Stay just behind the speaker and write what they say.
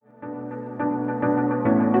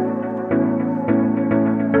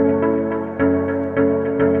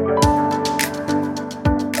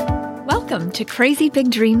to Crazy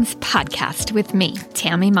Big Dreams podcast with me,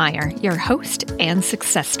 Tammy Meyer, your host and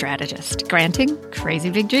success strategist, granting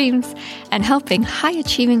crazy big dreams and helping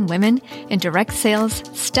high-achieving women in direct sales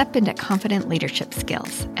step into confident leadership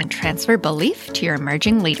skills and transfer belief to your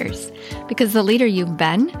emerging leaders. Because the leader you've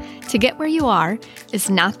been to get where you are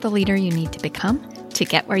is not the leader you need to become to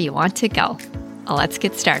get where you want to go. Let's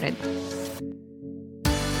get started.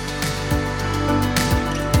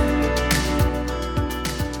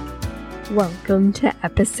 Welcome to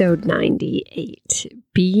episode 98,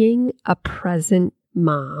 Being a Present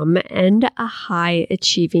Mom and a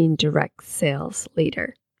High-Achieving Direct Sales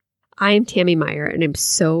Leader. I am Tammy Meyer, and I'm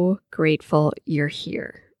so grateful you're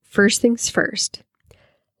here. First things first,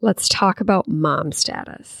 let's talk about mom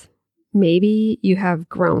status. Maybe you have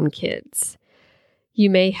grown kids. You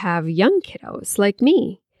may have young kiddos like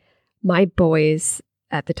me. My boys,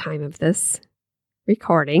 at the time of this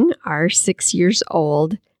recording, are 6 years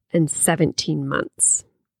old and 17 months.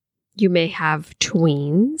 You may have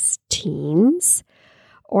tweens, teens,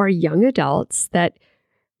 or young adults that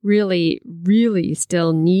really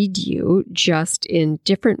still need you, just in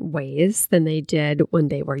different ways than they did when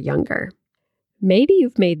they were younger. Maybe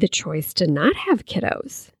you've made the choice to not have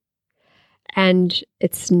kiddos, and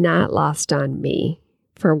it's not lost on me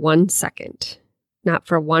for 1 second, not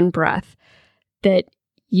for one breath, that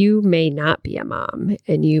you may not be a mom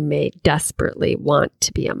and you may desperately want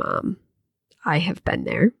to be a mom. I have been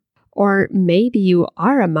there. Or maybe you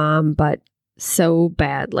are a mom but so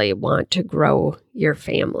badly want to grow your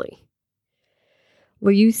family.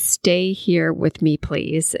 Will you stay here with me,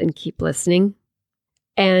 please, and keep listening?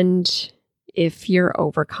 And if you're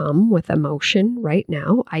overcome with emotion right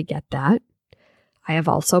now, I get that. I have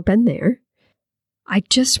also been there. I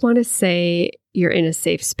just want to say you're in a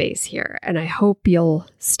safe space here, and I hope you'll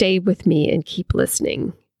stay with me and keep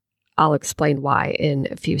listening. I'll explain why in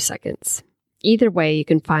a few seconds. Either way, you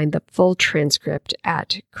can find the full transcript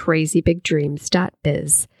at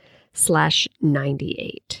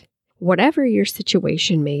crazybigdreams.biz/98. Whatever your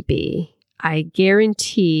situation may be, I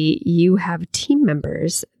guarantee you have team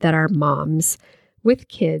members that are moms with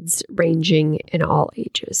kids ranging in all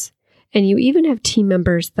ages. And you even have team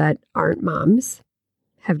members that aren't moms,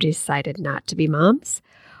 have decided not to be moms,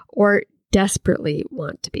 or desperately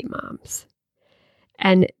want to be moms.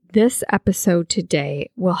 And this episode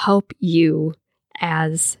today will help you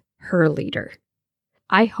as her leader.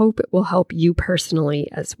 I hope it will help you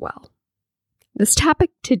personally as well. This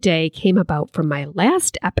topic today came about from my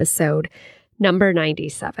last episode, number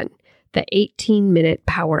 97, the 18-minute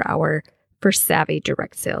power hour for savvy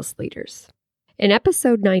direct sales leaders. In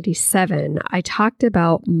episode 97, I talked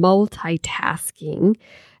about multitasking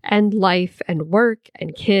and life and work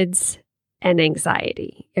and kids and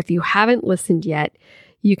anxiety. If you haven't listened yet,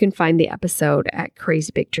 you can find the episode at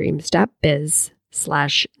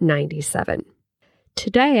crazybigdreams.biz/97.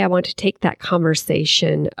 Today, I want to take that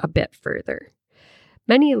conversation a bit further.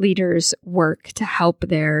 Many leaders work to help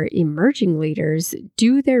their emerging leaders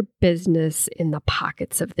do their business in the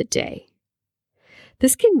pockets of the day.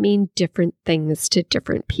 This can mean different things to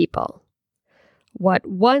different people. What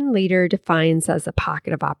one leader defines as a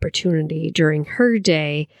pocket of opportunity during her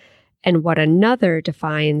day and what another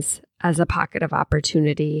defines as a pocket of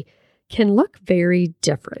opportunity can look very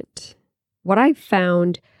different. What I've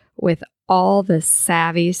found with all the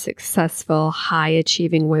savvy, successful,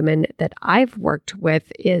 high-achieving women that I've worked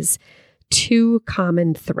with is two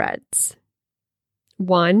common threads.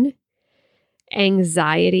 One,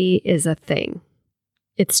 anxiety is a thing.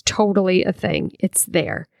 It's totally a thing. It's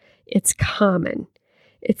there. It's common.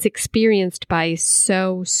 It's experienced by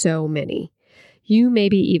so many. You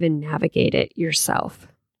maybe even navigate it yourself.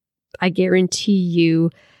 I guarantee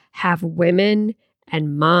you have women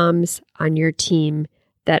and moms on your team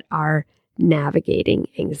that are navigating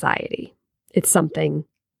anxiety. It's something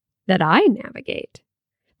that I navigate.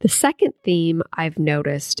 The second theme I've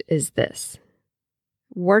noticed is this: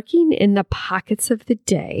 working in the pockets of the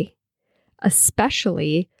day,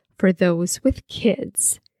 especially for those with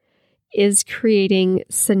kids, is creating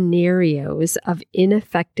scenarios of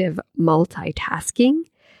ineffective multitasking,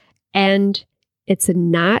 and it's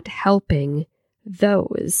not helping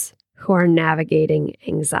those who are navigating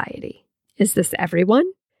anxiety. Is this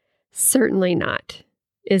everyone? Certainly not.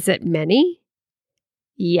 Is it many?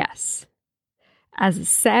 Yes. As a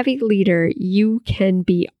savvy leader, you can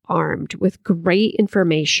be armed with great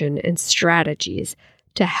information and strategies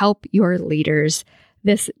to help your leaders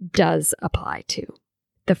this does apply to.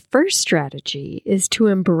 The first strategy is to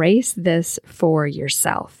embrace this for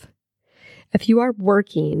yourself. If you are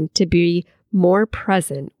working to be more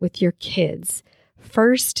present with your kids,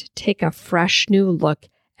 first take a fresh new look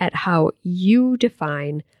at how you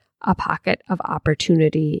define a pocket of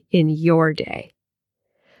opportunity in your day.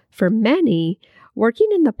 For many, working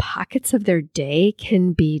in the pockets of their day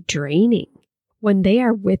can be draining when they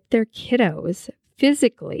are with their kiddos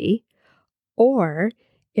physically, or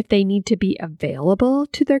if they need to be available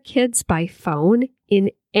to their kids by phone in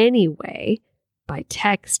any way, by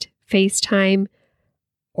text, FaceTime,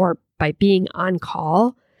 or by being on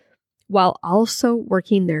call, while also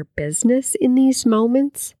working their business in these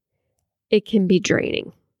moments, it can be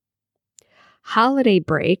draining. Holiday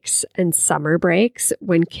breaks and summer breaks,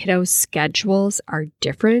 when kiddos' schedules are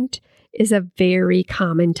different, is a very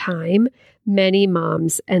common time. Many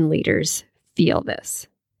moms and leaders feel this.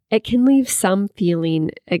 It can leave some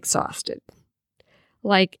feeling exhausted,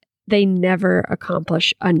 like they never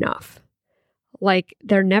accomplish enough, like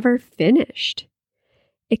they're never finished.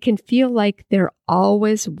 It can feel like they're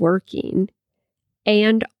always working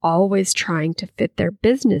and always trying to fit their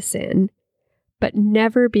business in, but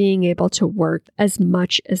never being able to work as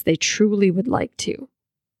much as they truly would like to.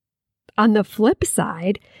 On the flip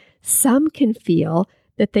side, some can feel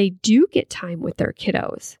that they do get time with their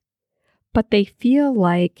kiddos, but they feel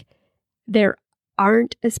like they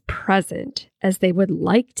aren't as present as they would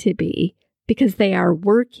like to be because they are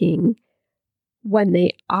working when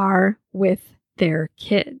they are with their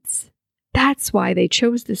kids. That's why they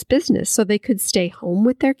chose this business, so they could stay home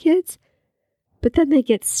with their kids. But then they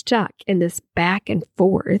get stuck in this back and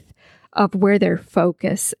forth of where their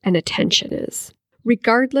focus and attention is.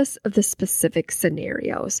 Regardless of the specific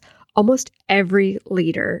scenarios, almost every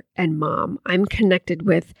leader and mom I'm connected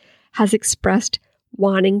with has expressed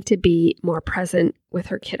wanting to be more present with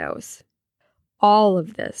her kiddos. All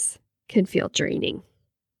of this can feel draining.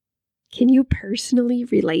 Can you personally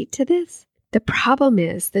relate to this? The problem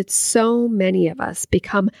is that so many of us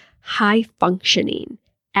become high functioning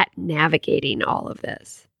at navigating all of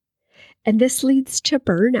this. And this leads to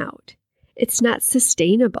burnout. It's not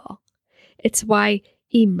sustainable. It's why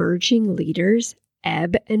emerging leaders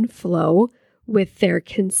ebb and flow with their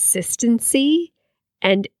consistency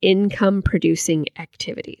and income producing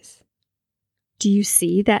activities. Do you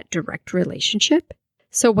see that direct relationship?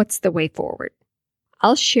 So what's the way forward?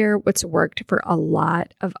 I'll share what's worked for a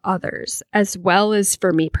lot of others, as well as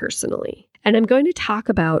for me personally. And I'm going to talk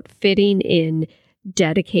about fitting in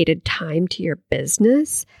dedicated time to your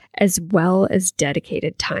business, as well as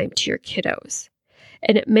dedicated time to your kiddos.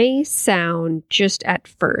 And it may sound just at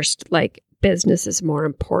first like business is more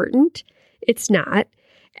important. It's not.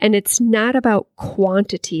 And it's not about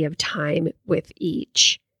quantity of time with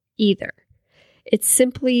each either. It's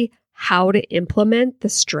simply how to implement the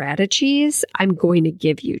strategies I'm going to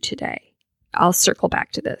give you today. I'll circle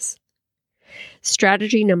back to this.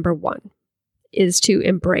 Strategy number 1 is to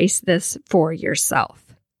embrace this for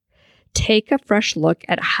yourself. Take a fresh look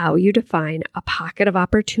at how you define a pocket of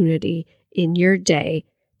opportunity in your day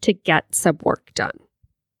to get some work done.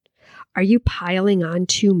 Are you piling on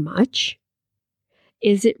too much?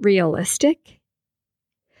 Is it realistic?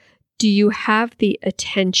 Do you have the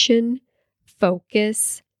attention,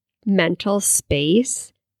 focus, mental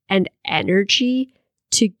space, and energy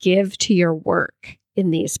to give to your work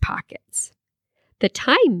in these pockets? The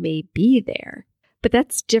time may be there, but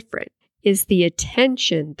that's different. Is the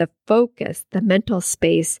attention, the focus, the mental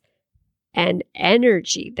space, and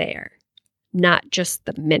energy there, not just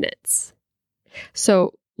the minutes?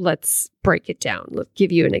 So let's break it down. Let's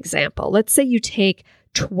give you an example. Let's say you take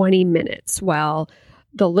 20 minutes while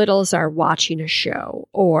the littles are watching a show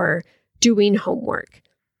or doing homework,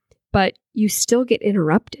 but you still get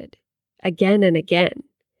interrupted again and again.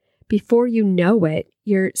 Before you know it,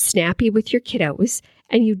 you're snappy with your kiddos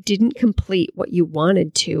and you didn't complete what you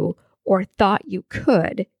wanted to or thought you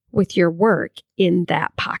could with your work in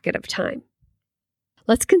that pocket of time.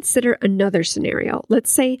 Let's consider another scenario. Let's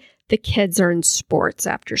say the kids are in sports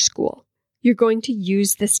after school. You're going to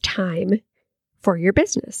use this time for your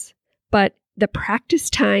business, but the practice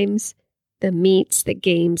times, the meets, the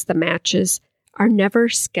games, the matches are never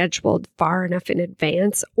scheduled far enough in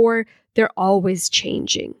advance, or they're always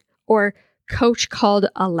changing, or coach called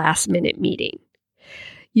a last-minute meeting.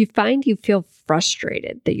 You find you feel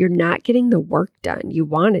frustrated that you're not getting the work done you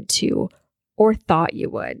wanted to or thought you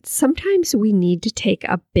would. Sometimes we need to take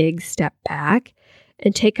a big step back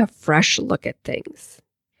and take a fresh look at things.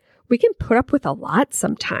 We can put up with a lot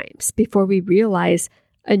sometimes before we realize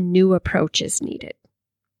a new approach is needed.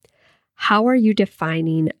 How are you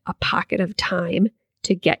defining a pocket of time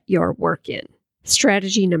to get your work in?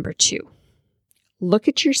 Strategy number 2. Look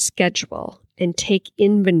at your schedule and take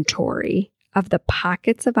inventory of the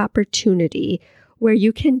pockets of opportunity where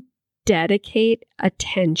you can dedicate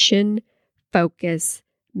attention, focus,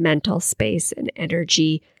 mental space and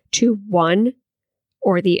energy to one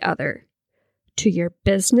or the other, to your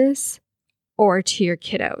business or to your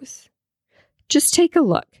kiddos. Just take a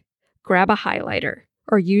look, grab a highlighter,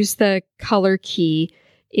 or use the color key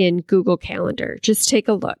in Google Calendar. Just take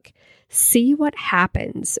a look. See what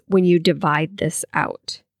happens when you divide this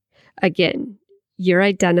out. Again, you're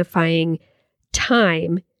identifying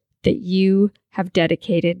time that you have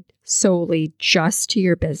dedicated solely just to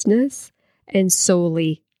your business and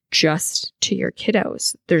solely just to your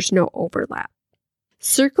kiddos. There's no overlap.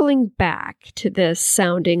 Circling back to this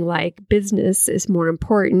sounding like business is more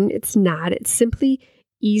important, it's not. It's simply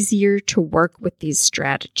easier to work with these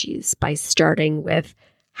strategies by starting with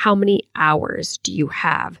how many hours do you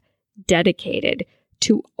have dedicated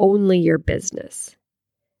to only your business,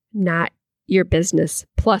 not your business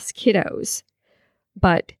plus kiddos,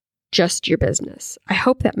 but just your business. I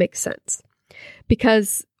hope that makes sense.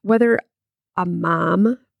 Because whether a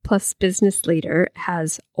mom plus business leader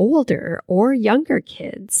has older or younger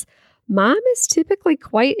kids, mom is typically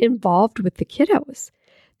quite involved with the kiddos.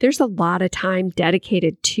 There's a lot of time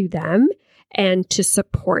dedicated to them and to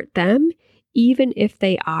support them, even if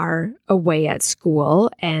they are away at school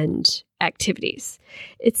and activities.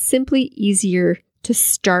 It's simply easier to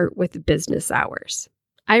start with business hours.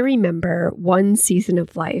 I remember one season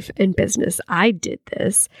of life and business, I did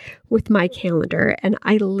this with my calendar, and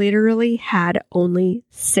I literally had only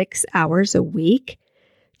 6 hours a week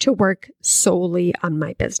to work solely on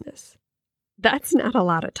my business. That's not a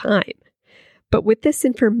lot of time. But with this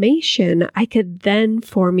information, I could then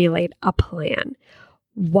formulate a plan.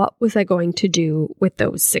 What was I going to do with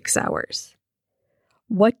those 6 hours?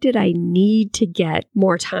 What did I need to get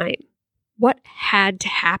more time? What had to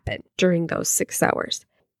happen during those 6 hours?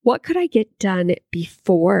 What could I get done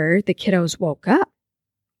before the kiddos woke up?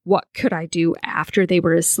 What could I do after they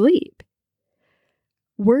were asleep?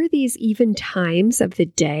 Were these even times of the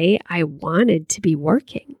day I wanted to be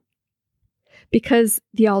working? Because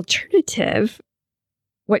the alternative,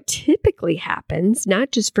 what typically happens,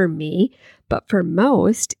 not just for me, but for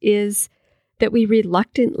most, is that we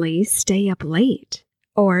reluctantly stay up late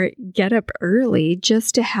or get up early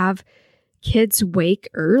just to have kids wake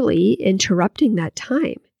early, interrupting that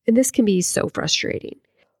time. And this can be so frustrating.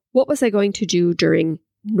 What was I going to do during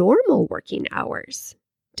normal working hours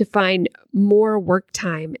to find more work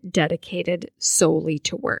time dedicated solely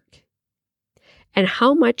to work? And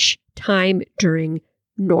how much time during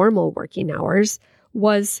normal working hours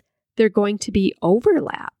was there going to be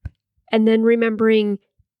overlap? And then remembering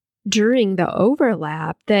during the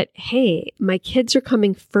overlap that, hey, my kids are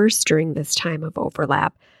coming first during this time of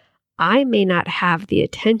overlap. I may not have the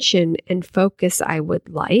attention and focus I would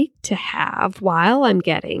like to have while I'm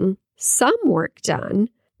getting some work done,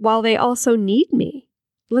 while they also need me.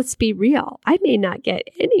 Let's be real. I may not get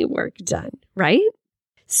any work done, right?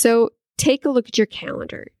 So take a look at your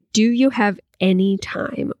calendar. Do you have any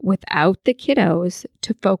time without the kiddos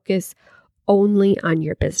to focus only on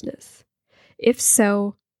your business? If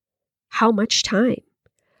so, how much time?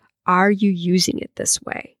 Are you using it this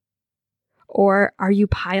way? Or are you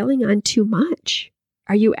piling on too much?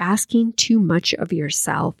 Are you asking too much of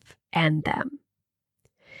yourself and them?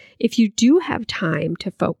 If you do have time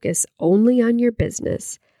to focus only on your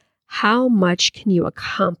business, how much can you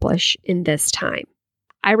accomplish in this time?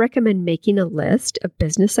 I recommend making a list of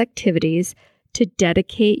business activities to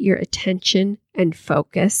dedicate your attention and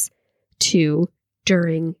focus to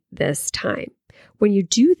during this time. When you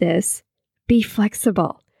do this, be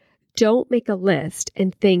flexible. Don't make a list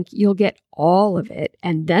and think you'll get all of it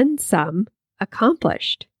and then some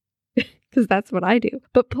accomplished, because that's what I do.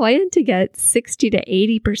 But plan to get 60 to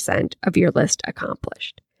 80% of your list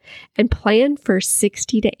accomplished, and plan for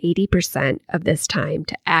 60 to 80% of this time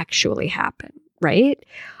to actually happen, right?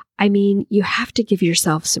 I mean, you have to give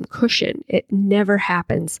yourself some cushion. It never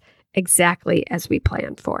happens exactly as we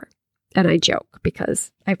plan for. And I joke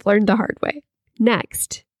because I've learned the hard way.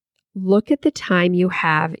 Next, look at the time you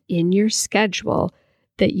have in your schedule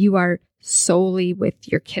that you are solely with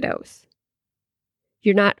your kiddos.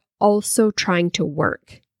 You're not also trying to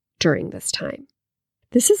work during this time.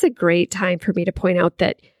 This is a great time for me to point out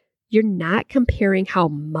that you're not comparing how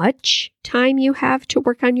much time you have to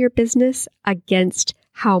work on your business against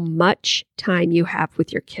how much time you have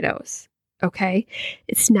with your kiddos, okay?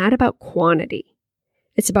 It's not about quantity.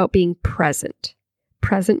 It's about being present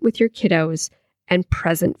with your kiddos and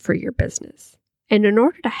present for your business. And in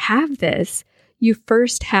order to have this, you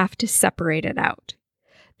first have to separate it out.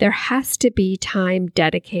 There has to be time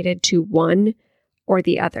dedicated to one or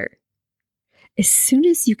the other. As soon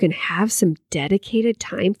as you can have some dedicated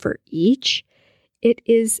time for each, It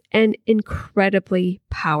is an incredibly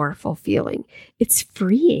powerful feeling. It's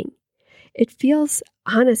freeing. It feels,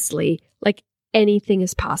 honestly, like anything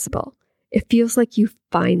is possible. It feels like you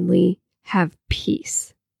finally have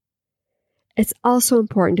peace. It's also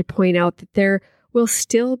important to point out that there will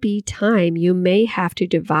still be time you may have to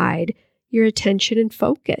divide your attention and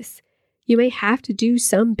focus. You may have to do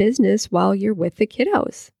some business while you're with the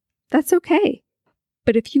kiddos. That's okay.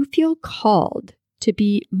 But if you feel called to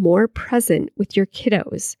be more present with your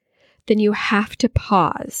kiddos, then you have to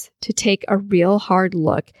pause to take a real hard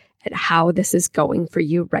look at how this is going for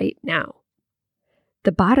you right now.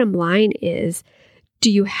 The bottom line is,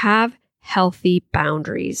 do you have healthy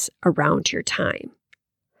boundaries around your time?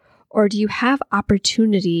 Or do you have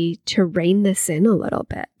opportunity to rein this in a little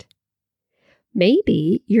bit?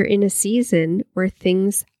 Maybe you're in a season where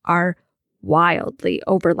things are wildly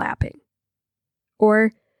overlapping.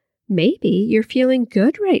 Or maybe you're feeling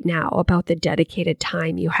good right now about the dedicated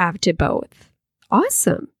time you have to both.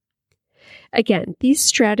 Awesome. Again, these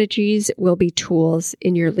strategies will be tools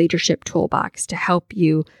in your leadership toolbox to help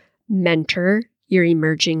you mentor your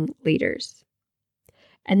emerging leaders.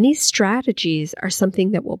 And these strategies are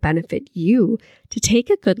something that will benefit you to take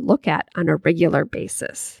a good look at on a regular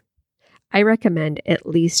basis. I recommend at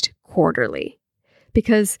least quarterly,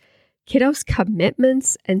 because kiddos'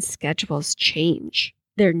 commitments and schedules change.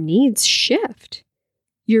 Their needs shift.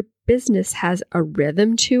 Your business has a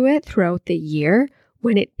rhythm to it throughout the year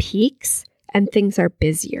when it peaks and things are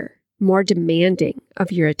busier, more demanding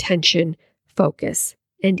of your attention, focus,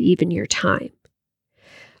 and even your time.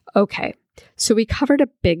 Okay, so we covered a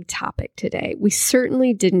big topic today. We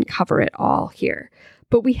certainly didn't cover it all here,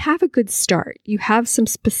 but we have a good start. You have some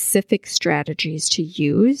specific strategies to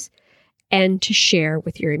use and to share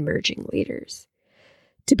with your emerging leaders.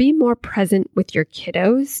 To be more present with your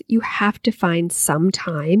kiddos, you have to find some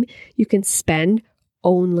time you can spend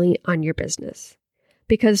only on your business.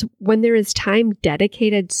 Because when there is time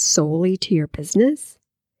dedicated solely to your business,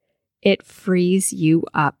 it frees you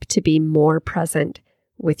up to be more present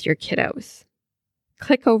with your kiddos.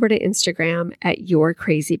 Click over to Instagram at Your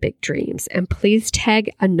Crazy Big Dreams and please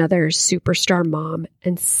tag another superstar mom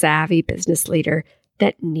and savvy business leader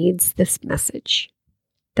that needs this message.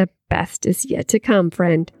 The best is yet to come,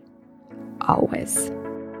 friend. Always.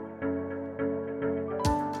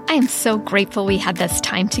 I am so grateful we had this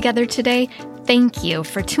time together today. Thank you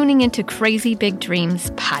for tuning into Crazy Big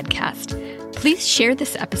Dreams podcast. Please share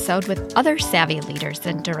this episode with other savvy leaders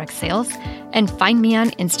in direct sales and find me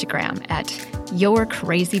on Instagram at Your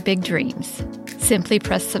Crazy Big Dreams. Simply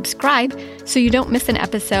press subscribe so you don't miss an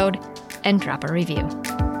episode and drop a review.